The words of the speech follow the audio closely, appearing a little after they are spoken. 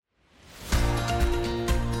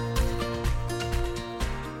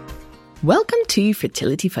Welcome to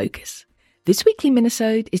Fertility Focus. This weekly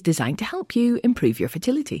minisode is designed to help you improve your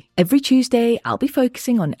fertility. Every Tuesday, I'll be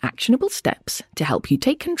focusing on actionable steps to help you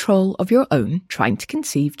take control of your own trying to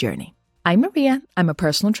conceive journey. I'm Maria. I'm a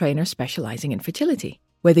personal trainer specializing in fertility.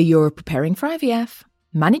 Whether you're preparing for IVF,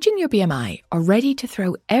 managing your BMI, or ready to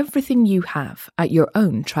throw everything you have at your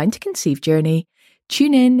own trying to conceive journey,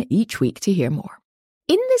 tune in each week to hear more.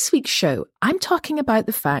 In this week's show, I'm talking about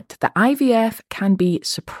the fact that IVF can be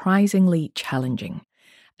surprisingly challenging,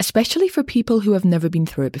 especially for people who have never been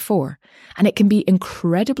through it before. And it can be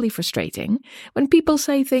incredibly frustrating when people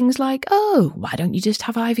say things like, "Oh, why don't you just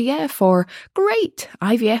have IVF?" or "Great,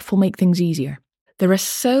 IVF will make things easier." There are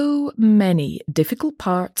so many difficult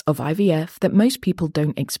parts of IVF that most people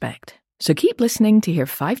don't expect. So keep listening to hear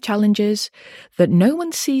 5 challenges that no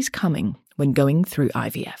one sees coming when going through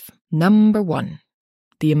IVF. Number 1.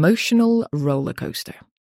 The emotional roller coaster.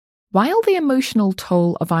 While the emotional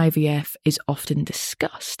toll of IVF is often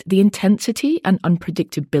discussed, the intensity and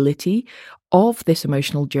unpredictability of this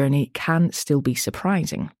emotional journey can still be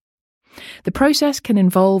surprising. The process can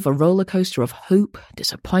involve a roller coaster of hope,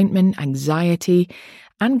 disappointment, anxiety,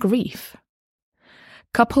 and grief.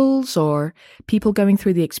 Couples or people going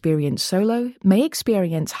through the experience solo may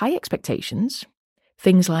experience high expectations,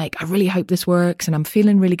 things like, "I really hope this works and I'm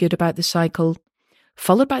feeling really good about the cycle,"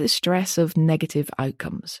 followed by the stress of negative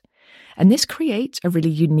outcomes. And this creates a really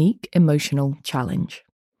unique emotional challenge.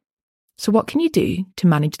 So what can you do to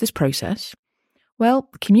manage this process? Well,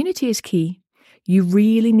 community is key. You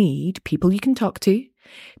really need people you can talk to,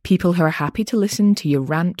 people who are happy to listen to you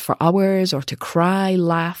rant for hours or to cry,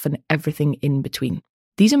 laugh, and everything in between.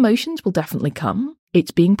 These emotions will definitely come.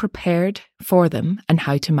 It's being prepared for them and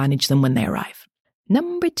how to manage them when they arrive.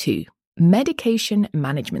 Number 2, medication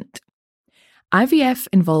management. IVF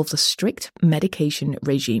involves a strict medication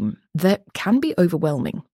regime that can be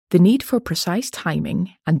overwhelming. The need for precise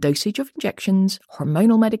timing and dosage of injections,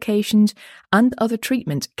 hormonal medications, and other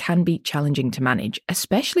treatments can be challenging to manage,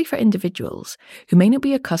 especially for individuals who may not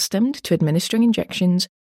be accustomed to administering injections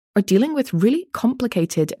or dealing with really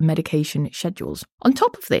complicated medication schedules. On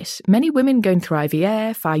top of this, many women going through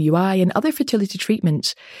IVF, IUI, and other fertility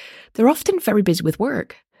treatments, they're often very busy with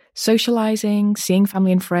work, socializing, seeing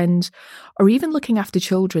family and friends, or even looking after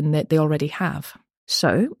children that they already have.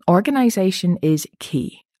 So, organization is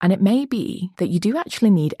key, and it may be that you do actually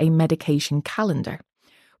need a medication calendar,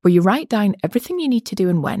 where you write down everything you need to do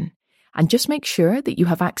and when, and just make sure that you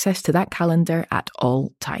have access to that calendar at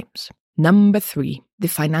all times. Number 3, the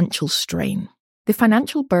financial strain. The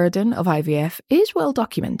financial burden of IVF is well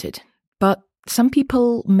documented, but some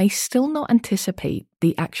people may still not anticipate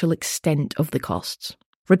the actual extent of the costs.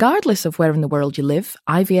 Regardless of where in the world you live,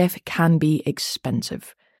 IVF can be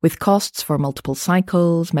expensive, with costs for multiple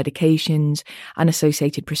cycles, medications, and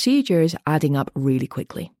associated procedures adding up really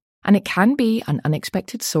quickly. And it can be an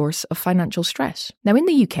unexpected source of financial stress. Now, in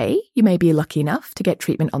the UK, you may be lucky enough to get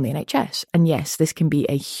treatment on the NHS, and yes, this can be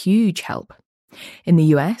a huge help. In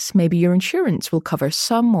the US, maybe your insurance will cover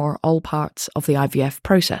some or all parts of the IVF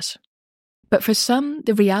process. But for some,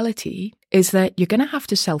 the reality is that you're going to have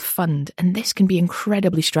to self-fund, and this can be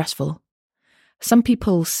incredibly stressful. Some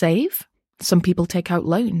people save, some people take out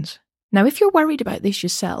loans. Now, if you're worried about this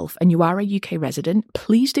yourself and you are a UK resident,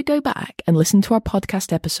 please do go back and listen to our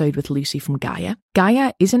podcast episode with Lucy from Gaia.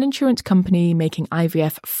 Gaia is an insurance company making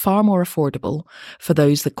IVF far more affordable for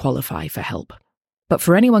those that qualify for help. But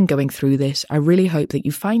for anyone going through this, I really hope that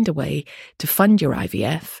you find a way to fund your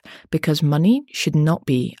IVF, because money should not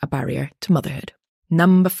be a barrier to motherhood.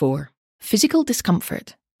 Number 4, physical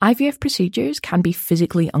discomfort. IVF procedures can be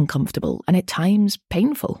physically uncomfortable and at times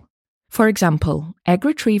painful. For example, egg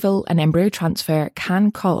retrieval and embryo transfer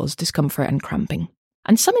can cause discomfort and cramping.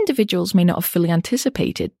 And some individuals may not have fully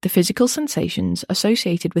anticipated the physical sensations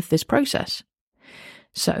associated with this process.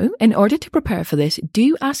 So, in order to prepare for this,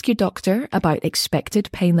 do ask your doctor about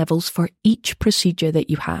expected pain levels for each procedure that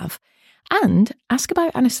you have, and ask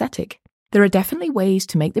about anaesthetic. There are definitely ways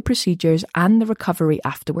to make the procedures and the recovery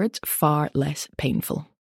afterwards far less painful.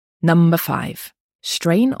 Number 5,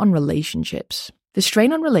 strain on relationships. The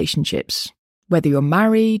strain on relationships, whether you're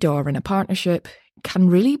married or in a partnership, can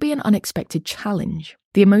really be an unexpected challenge.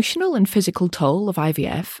 The emotional and physical toll of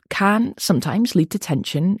IVF can sometimes lead to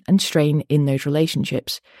tension and strain in those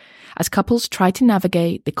relationships, as couples try to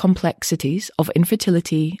navigate the complexities of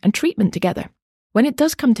infertility and treatment together. When it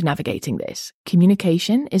does come to navigating this,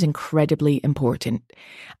 communication is incredibly important,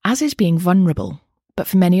 as is being vulnerable. But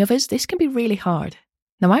for many of us, this can be really hard.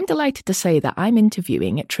 Now, I'm delighted to say that I'm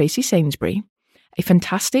interviewing at Tracy Sainsbury, a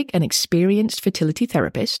fantastic and experienced fertility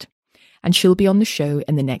therapist, and she'll be on the show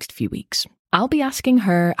in the next few weeks. I'll be asking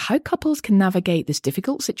her how couples can navigate this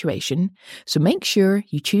difficult situation, so make sure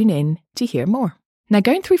you tune in to hear more. Now,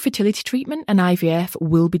 going through fertility treatment and IVF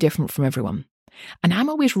will be different from everyone. And I'm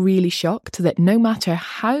always really shocked that no matter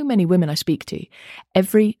how many women I speak to,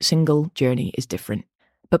 every single journey is different.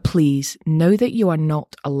 But please know that you are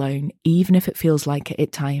not alone, even if it feels like it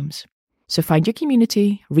at times. So find your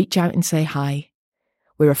community, reach out and say hi.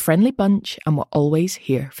 We're a friendly bunch and we're always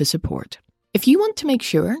here for support. If you want to make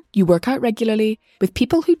sure you work out regularly with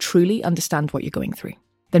people who truly understand what you're going through,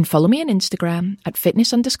 then follow me on Instagram at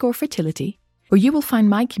fitness_fertility, where you will find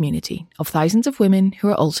my community of thousands of women who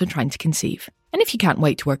are also trying to conceive. And if you can't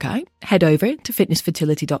wait to work out, head over to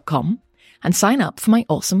fitnessfertility.com and sign up for my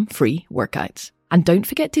awesome free workouts. And don't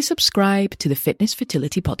forget to subscribe to the Fitness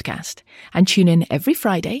Fertility Podcast and tune in every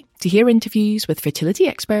Friday to hear interviews with fertility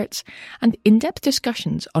experts and in-depth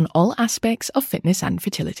discussions on all aspects of fitness and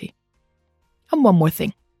fertility. And one more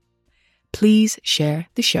thing. Please share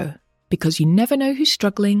the show because you never know who's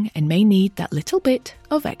struggling and may need that little bit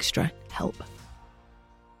of extra help.